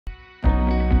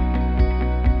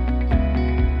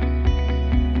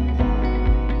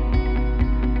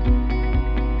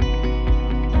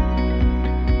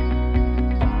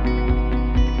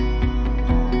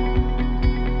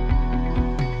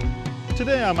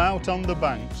Today I'm out on the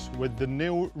banks with the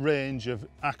new range of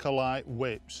Acolyte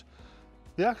whips.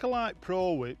 The Acolyte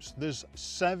Pro Whips, there's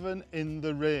 7 in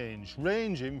the range,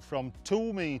 ranging from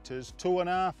 2 metres,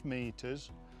 2.5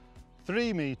 metres,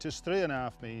 3 metres,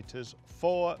 3.5 metres,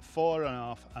 4,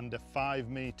 4.5 and a 5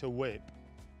 metre whip.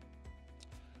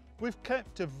 We've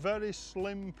kept a very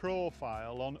slim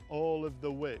profile on all of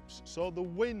the whips, so the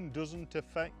wind doesn't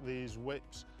affect these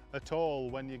whips at all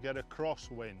when you get a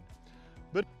crosswind.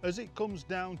 But as it comes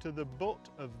down to the butt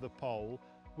of the pole,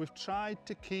 we've tried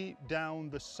to keep down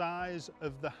the size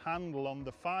of the handle on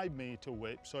the 5 metre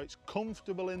whip so it's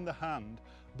comfortable in the hand,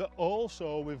 but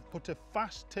also we've put a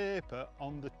fast taper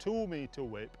on the 2 metre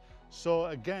whip, so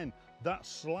again that's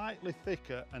slightly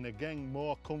thicker and again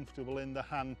more comfortable in the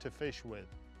hand to fish with.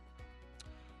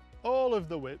 All of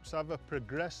the whips have a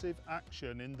progressive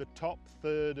action in the top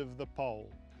third of the pole.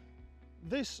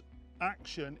 This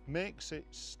action makes it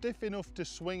stiff enough to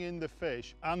swing in the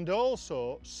fish and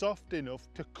also soft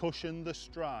enough to cushion the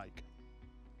strike.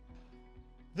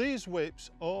 These whips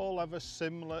all have a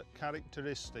similar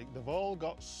characteristic. They've all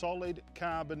got solid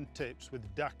carbon tips with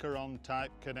Dacron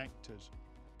type connectors.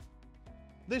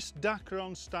 This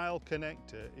Dacron style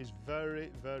connector is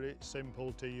very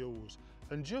simple to use,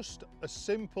 and just a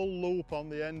simple loop on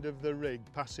the end of the rig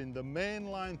passing the main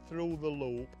line through the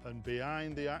loop and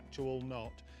behind the actual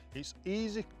knot. It's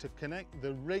easy to connect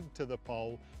the rig to the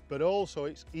pole, but also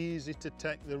it's easy to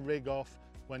take the rig off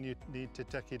when you need to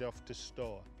take it off to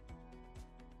store.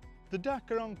 The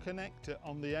Dacron connector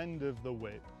on the end of the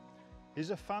whip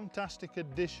is a fantastic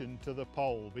addition to the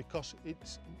pole because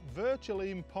it's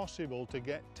virtually impossible to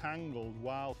get tangled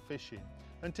while fishing.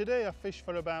 And today I fished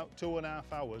for about 2.5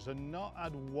 hours and not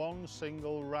had one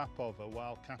single wrap over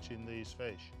while catching these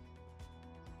fish.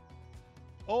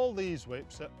 All these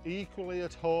whips are equally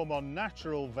at home on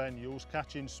natural venues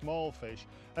catching small fish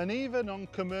and even on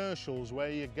commercials where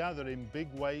you're gathering big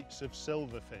weights of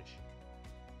silverfish.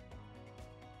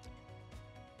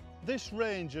 This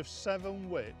range of 7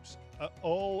 whips are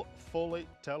all fully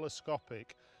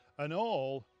telescopic and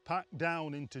all packed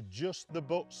down into just the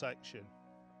butt section.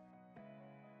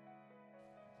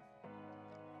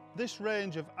 This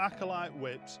range of Acolyte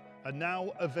whips are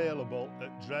now available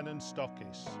at Drennan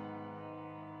stockists.